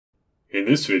In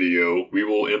this video, we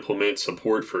will implement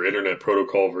support for Internet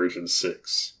Protocol version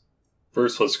 6.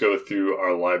 First, let's go through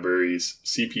our library's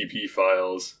CPP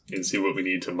files and see what we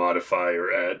need to modify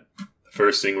or add. The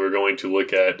first thing we're going to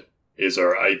look at is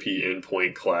our IP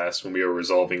endpoint class when we are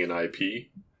resolving an IP.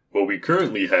 What we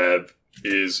currently have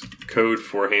is code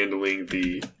for handling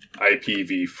the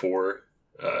IPv4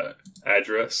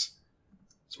 address.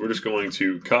 So we're just going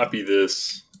to copy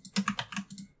this,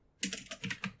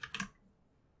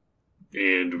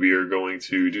 and we are going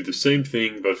to do the same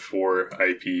thing but for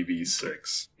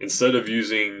IPv6. Instead of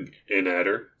using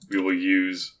inaddr, we will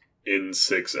use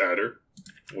in6adder.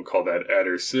 We'll call that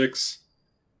adder6.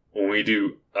 When we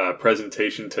do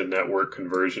presentation to network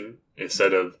conversion,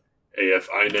 instead of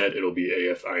AFINET, it'll be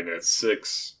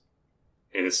AFINET6.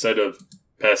 And instead of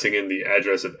passing in the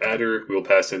address of adder, we'll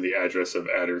pass in the address of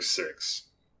adder6.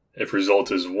 If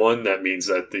result is 1, that means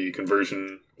that the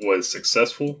conversion was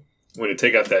successful. When to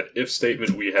take out that if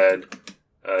statement we had,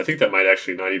 I think that might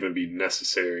actually not even be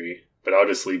necessary, but I'll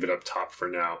just leave it up top for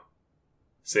now.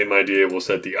 Same idea, we'll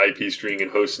set the IP string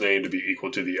and hostname to be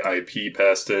equal to the IP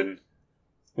passed in.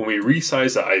 When we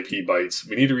resize the IP bytes,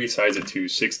 we need to resize it to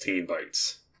 16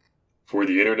 bytes. For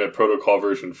the Internet Protocol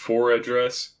version 4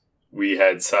 address, we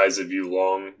had size of view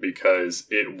long because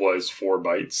it was 4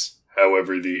 bytes.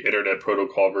 However, the Internet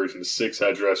Protocol version 6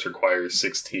 address requires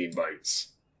 16 bytes.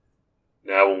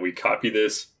 Now when we copy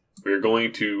this, we're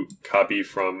going to copy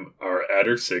from our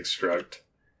adder6 struct,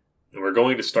 and we're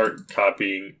going to start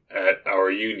copying at our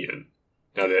union.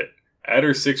 Now that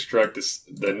adder6 struct,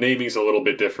 the naming's a little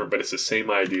bit different, but it's the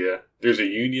same idea. There's a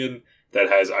union that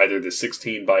has either the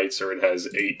 16 bytes or it has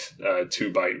 8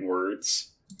 2-byte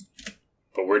words.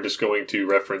 But we're just going to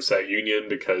reference that union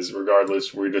because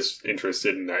regardless, we're just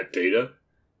interested in that data.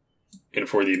 And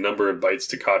for the number of bytes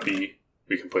to copy,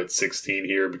 we can put 16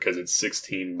 here because it's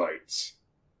 16 bytes.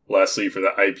 Lastly, for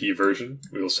the IP version,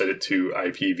 we will set it to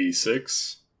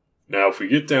IPv6. Now, if we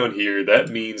get down here, that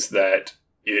means that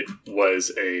it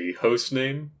was a host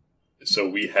name. So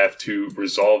we have to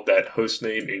resolve that host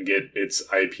name and get its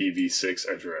IPv6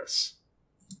 address.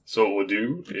 So what we'll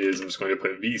do is I'm just going to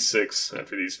put v6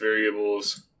 after these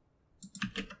variables.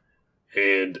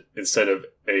 And instead of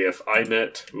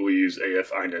AFINET, we'll use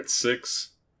AFINET6.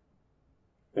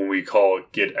 When we call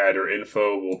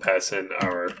getAdderInfo, we'll pass in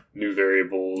our new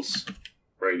variables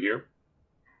right here.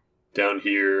 Down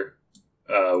here,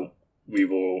 we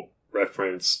will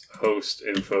reference host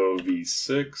info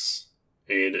v6.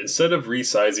 And instead of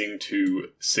resizing to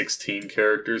 16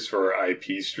 characters for our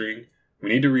IP string, we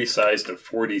need to resize to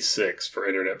 46 for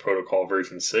Internet Protocol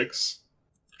version 6.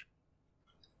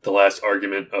 The last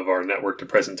argument of our network to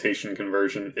presentation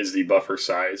conversion is the buffer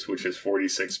size, which is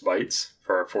 46 bytes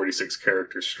for our 46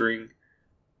 character string.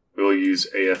 We'll use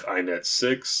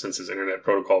AFINET6 since it's Internet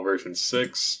Protocol version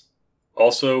 6.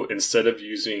 Also, instead of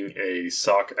using a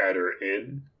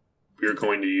SocketCVP, we're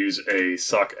going to use a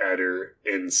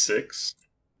SocketCVP 6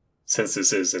 since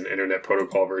this is an Internet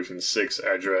Protocol version 6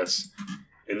 address.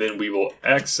 And then we will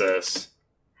access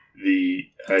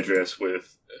the address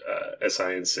with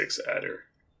SIN6adder.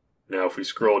 Now if we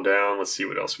scroll down, let's see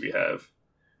what else we have.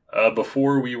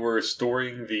 Before we were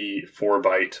storing the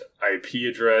 4-byte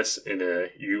IP address in a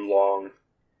ulong.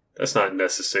 That's not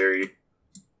necessary.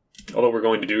 All that we're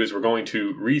going to do is we're going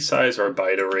to resize our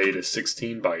byte array to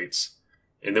 16 bytes.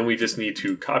 And then we just need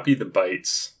to copy the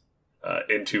bytes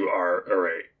into our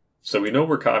array. So we know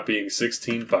we're copying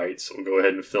 16 bytes. We'll go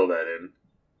ahead and fill that in.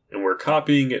 And we're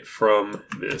copying it from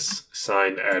this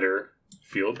signAdder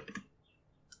field.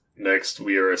 Next,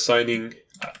 we are assigning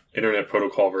Internet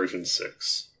Protocol version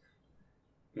 6.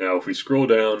 Now, if we scroll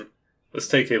down, let's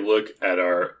take a look at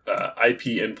our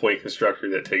IP endpoint constructor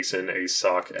that takes in a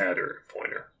SocketAdder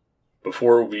pointer.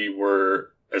 Before we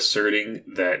were asserting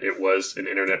that it was an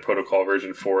Internet Protocol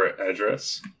version 4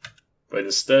 address, but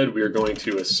instead we are going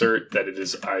to assert that it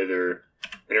is either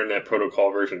Internet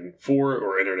Protocol version 4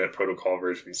 or Internet Protocol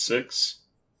version 6.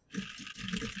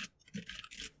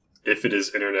 If it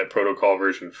is Internet Protocol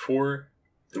version 4,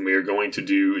 then we are going to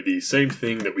do the same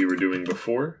thing that we were doing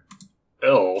before.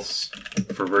 Else,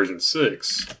 for version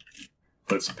 6,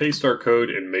 let's paste our code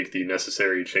and make the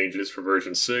necessary changes for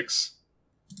version 6.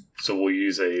 So we'll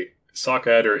use a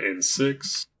SocketAdder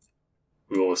in6.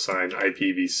 We will assign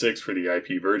IPv6 for the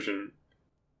IP version.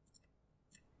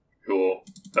 We will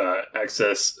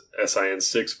access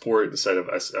SIN6 port instead of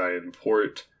SIN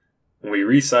port. When we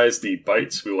resize the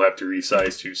bytes, we will have to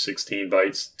resize to 16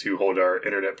 bytes to hold our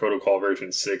Internet Protocol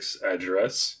version 6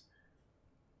 address.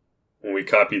 When we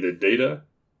copy the data,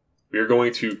 we are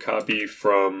going to copy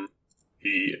from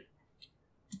the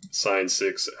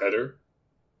SIN6adder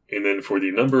And then for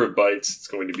the number of bytes, it's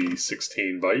going to be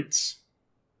 16 bytes.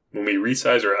 When we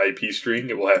resize our IP string,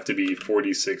 it will have to be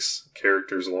 46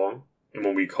 characters long. And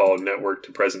when we call network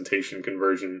to presentation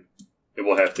conversion, it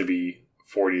will have to be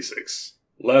 46.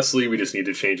 Lastly, we just need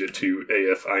to change it to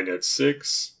AF INET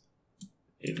 6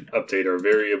 and update our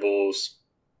variables.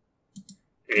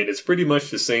 And it's pretty much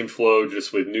the same flow,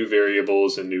 just with new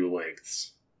variables and new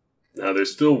lengths. Now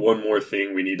there's still one more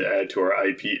thing we need to add to our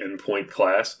IP endpoint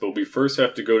class, but we first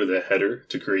have to go to the header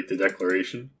to create the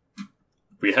declaration.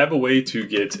 We have a way to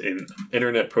get an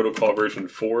Internet Protocol version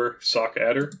 4 sock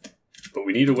adder, but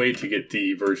we need a way to get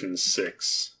the version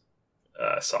 6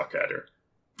 sock adder.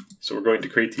 So we're going to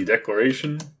create the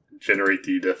declaration, generate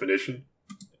the definition,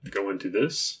 go into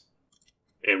this,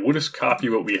 and we'll just copy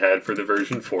what we had for the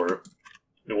version 4,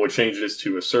 and we'll change this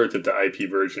to assert that the IP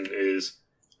version is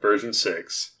version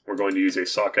 6. We're going to use a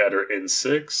sock adder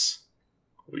N6.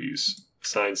 We'll use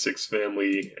assign6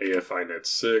 family AF INET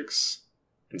 6.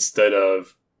 Instead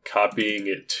of copying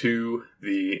it to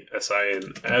the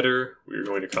SIN adder, we're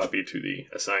going to copy it to the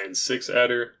assign6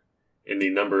 adder. And the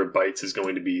number of bytes is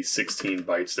going to be 16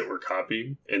 bytes that we're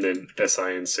copying, and then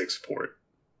SIN6 port.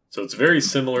 So it's a very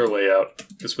similar layout,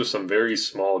 just with some very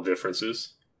small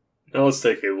differences. Now let's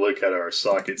take a look at our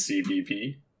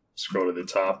SocketCVP. Scroll to the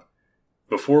top.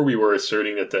 Before we were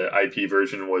asserting that the IP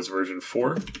version was version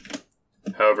 4.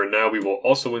 However, now we will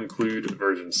also include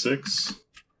version 6.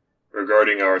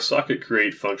 Regarding our socket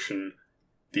create function,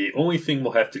 the only thing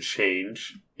we'll have to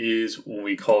change is when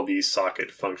we call the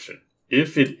socket function.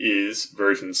 If it is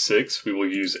version 6, we will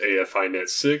use AF INET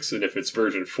 6, and if it's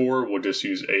version 4, we'll just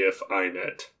use AF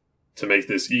INET. To make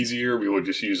this easier, we will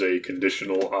just use a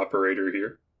conditional operator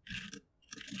here.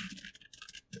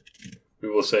 We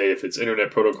will say if it's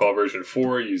Internet Protocol version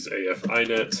 4, use AF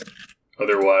INET,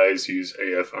 otherwise use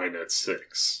AF INET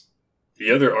 6.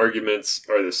 The other arguments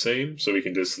are the same, so we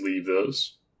can just leave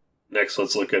those. Next,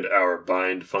 let's look at our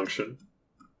bind function.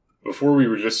 Before, we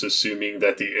were just assuming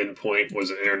that the endpoint was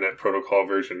an Internet Protocol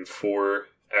version 4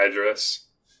 address.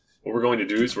 What we're going to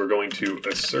do is we're going to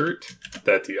assert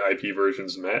that the IP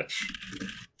versions match.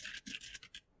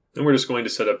 Then we're just going to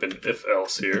set up an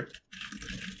if-else here.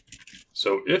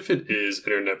 So if it is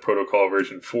Internet Protocol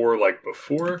version 4 like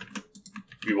before,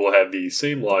 we will have the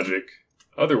same logic.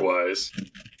 Otherwise,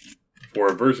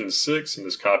 for version 6, and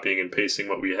just copying and pasting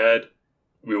what we had,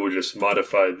 we will just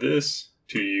modify this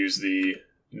to use the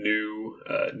new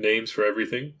names for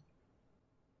everything.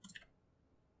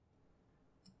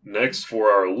 Next,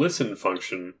 for our listen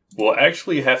function, we'll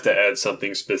actually have to add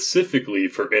something specifically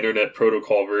for Internet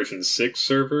Protocol version 6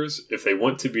 servers if they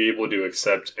want to be able to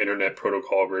accept Internet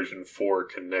Protocol version 4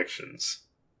 connections.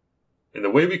 And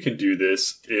the way we can do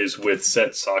this is with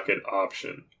set socket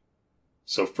option.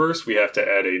 So first we have to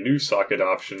add a new socket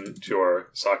option to our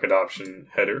socket option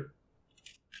header.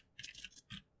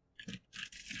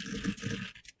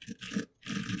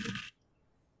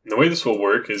 And the way this will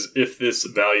work is if this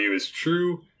value is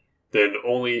true, then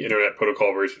only Internet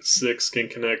Protocol version 6 can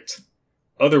connect.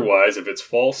 Otherwise, if it's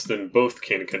false, then both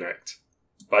can connect.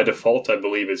 By default, I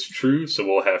believe it's true, so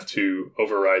we'll have to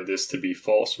override this to be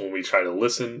false when we try to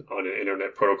listen on an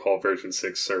Internet Protocol version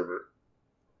 6 server.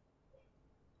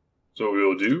 So what we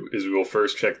will do is we will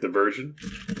first check the version.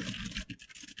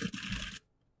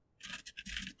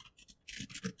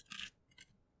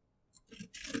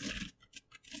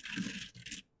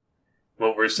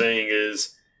 What we're saying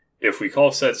is, if we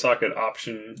call set socket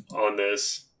option on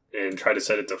this and try to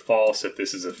set it to false if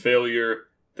this is a failure,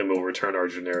 then we'll return our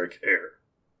generic error.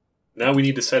 Now we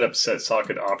need to set up set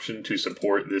socket option to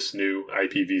support this new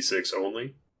IPv6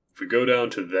 only. If we go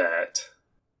down to that,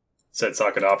 set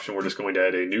socket option, we're just going to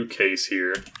add a new case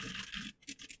here.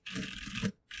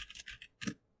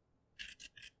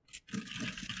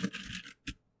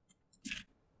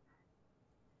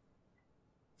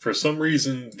 For some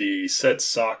reason, the set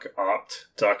sock opt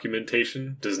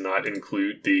documentation does not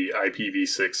include the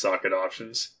IPv6 socket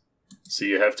options. So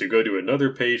you have to go to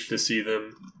another page to see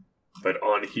them. But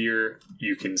on here,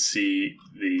 you can see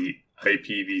the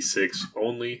IPv6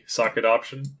 only socket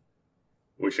option,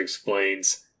 which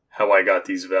explains how I got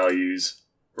these values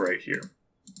right here.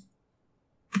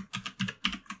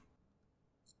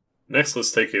 Next,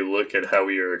 let's take a look at how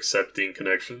we are accepting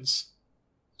connections.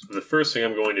 So the first thing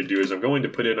I'm going to do is I'm going to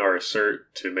put in our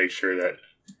assert to make sure that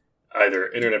either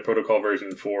Internet Protocol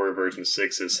version 4 or version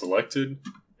 6 is selected,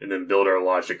 and then build our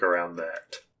logic around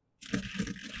that.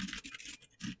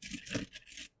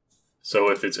 So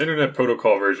if it's Internet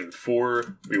Protocol version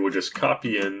 4, we will just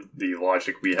copy in the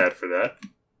logic we had for that.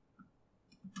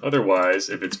 Otherwise,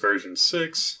 if it's version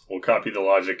 6, we'll copy the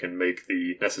logic and make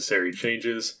the necessary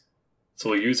changes. So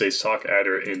we'll use a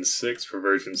SockAdder in6 for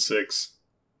version 6.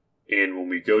 And when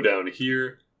we go down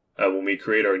here, when we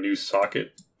create our new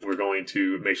socket, we're going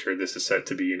to make sure this is set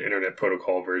to be an Internet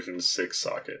Protocol version 6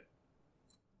 socket.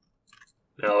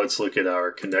 Now let's look at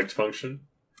our connect function.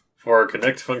 For our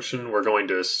connect function, we're going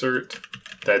to assert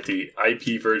that the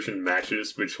IP version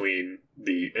matches between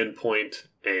the endpoint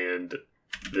and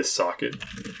this socket.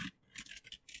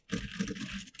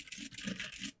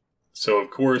 So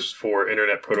of course, for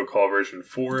Internet Protocol version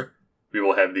 4, we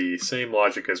will have the same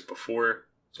logic as before.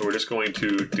 So we're just going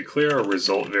to declare a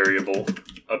result variable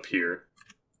up here.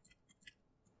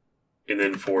 And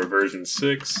then for version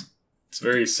 6, it's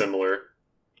very similar,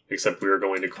 except we are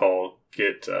going to call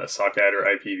get SockAdder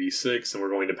IPv6, and we're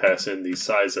going to pass in the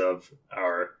size of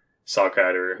our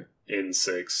SockAdder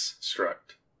in6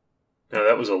 struct. Now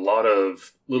that was a lot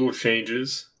of little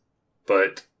changes,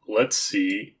 but let's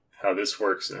see how this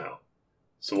works now.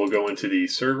 So we'll go into the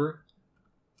server,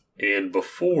 and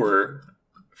before,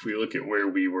 if we look at where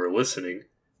we were listening,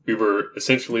 we were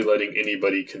essentially letting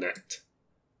anybody connect.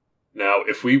 Now,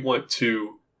 if we want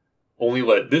to only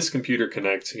let this computer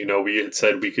connect, we had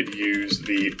said we could use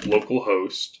the local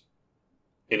host.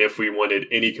 And if we wanted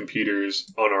any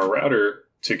computers on our router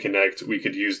to connect, we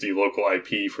could use the local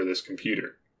IP for this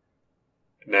computer.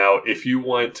 Now, if you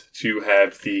want to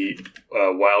have the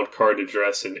wildcard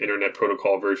address in Internet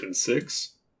Protocol version 6,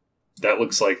 that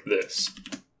looks like this.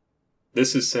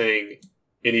 This is saying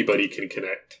anybody can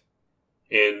connect.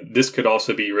 And this could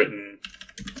also be written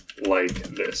like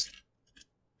this.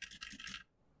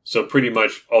 So pretty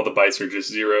much all the bytes are just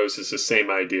zeros. It's the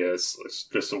same idea. It's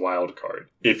just a wildcard.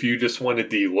 If you just wanted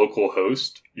the local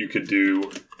host, you could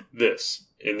do this.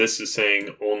 And this is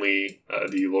saying only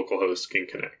the local host can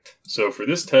connect. So for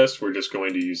this test, we're just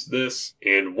going to use this.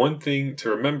 And one thing to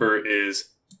remember is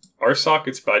our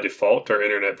sockets by default are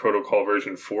Internet Protocol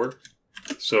version 4.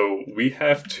 So we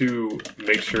have to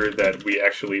make sure that we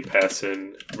actually pass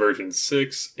in version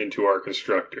 6 into our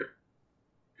constructor.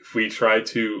 If we try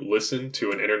to listen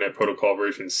to an Internet Protocol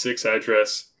version 6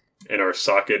 address and our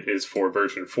socket is for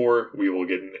version 4, we will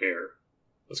get an error.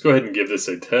 Let's go ahead and give this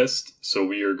a test. So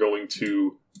we are going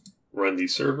to run the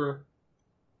server.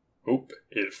 Oop,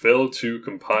 it failed to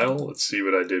compile. Let's see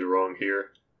what I did wrong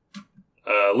here.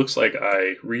 Looks like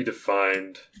I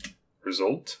redefined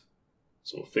result.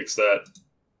 So we'll fix that.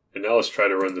 And now let's try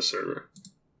to run the server.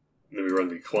 And then we run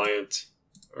the client.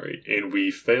 All right, and we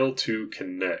fail to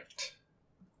connect.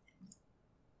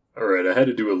 All right, I had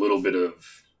to do a little bit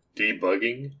of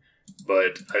debugging,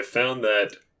 but I found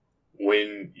that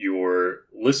when you're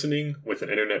listening with an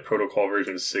Internet Protocol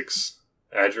version 6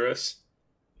 address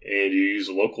and you use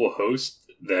localhost,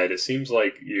 that it seems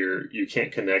like you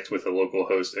can't connect with a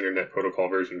localhost Internet Protocol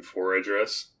version 4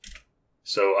 address.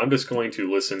 So I'm just going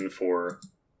to listen for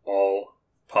all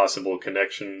possible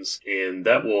connections, and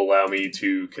that will allow me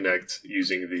to connect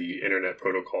using the Internet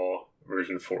Protocol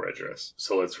version 4 address.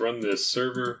 So let's run this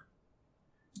server,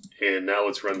 and now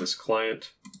let's run this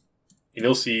client. And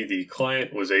you'll see the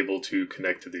client was able to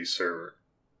connect to the server.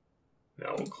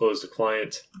 Now we'll close the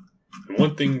client. And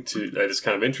one thing that is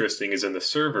kind of interesting is in the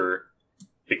server,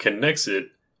 it connects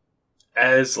it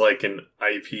as like an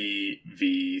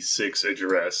IPv6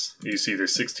 address. You see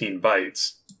there's 16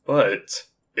 bytes, but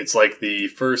it's like the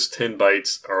first 10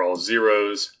 bytes are all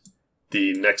zeros.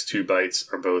 The next 2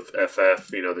 bytes are both FF,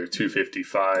 they're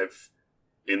 255.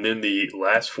 And then the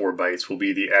last 4 bytes will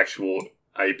be the actual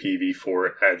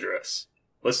IPv4 address.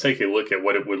 Let's take a look at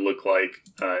what it would look like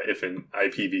if an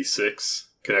IPv6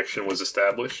 connection was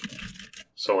established.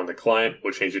 So on the client,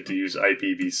 we'll change it to use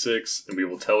IPv6, and we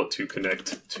will tell it to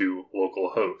connect to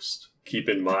localhost. Keep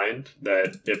in mind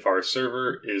that if our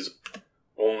server is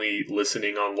only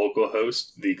listening on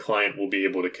localhost, the client will be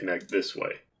able to connect this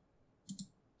way.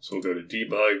 So we'll go to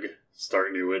debug,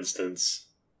 start new instance,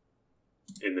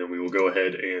 and then we will go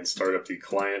ahead and start up the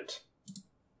client.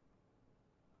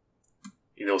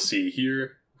 And you'll see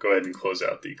here, go ahead and close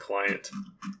out the client.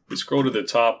 We scroll to the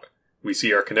top, we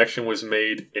see our connection was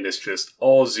made, and it's just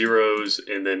all zeros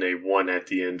and then a 1 at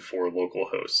the end for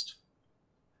localhost.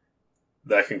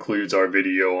 That concludes our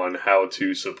video on how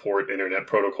to support Internet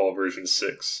Protocol version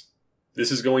 6. This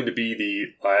is going to be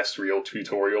the last real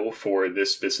tutorial for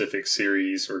this specific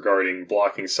series regarding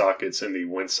blocking sockets in the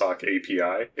Winsock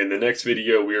API. In the next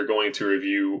video, we are going to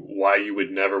review why you would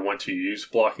never want to use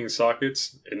blocking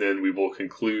sockets, and then we will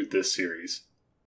conclude this series.